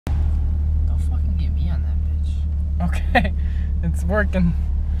Okay, it's working.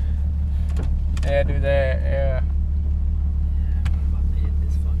 Yeah, do that, yeah.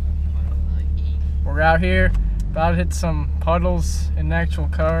 We're out here, about to hit some puddles in the actual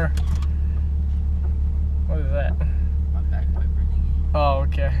car. What is that? My back wiper thingy. Oh,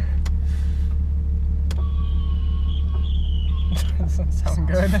 okay. That doesn't sound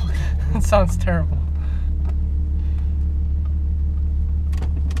good. That sounds terrible.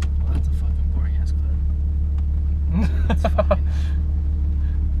 Well, that's a fucking boring ass clip.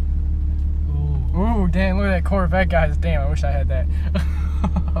 Ooh, damn, look at that Corvette, guys. Damn, I wish I had that.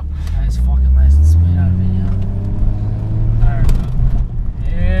 That is fucking nice and spit out of video. Alright,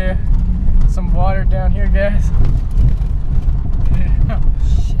 Yeah. Some water down here, guys. Yeah.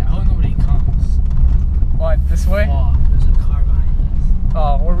 shit, I hope nobody comes. What, this way? Oh, there's a car behind us.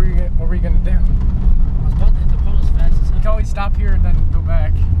 Oh, what were we gonna do? I was about to hit the puddle as fast as You can always stop here and then go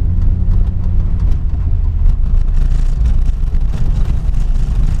back.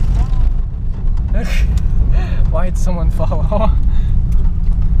 Why did someone follow?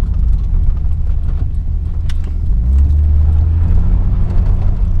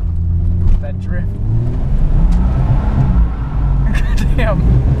 That drift. Damn.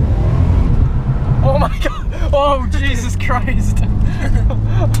 Oh my god. Oh, Jesus Christ. Dude,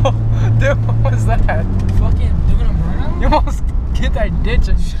 what was that? Fucking doing a burnout? You almost hit that ditch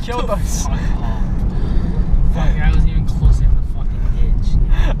and killed us. Fuck, I wasn't even close to the fucking ditch.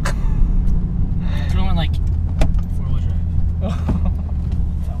 Threw in like 4-wheel drive.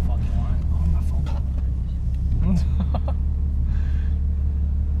 Without fucking line. Oh, my phone.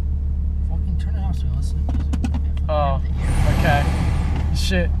 Fucking turn it off so you listen to music. Oh, okay.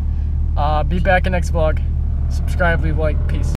 Shit. Be back in next vlog. Subscribe, leave a like, peace.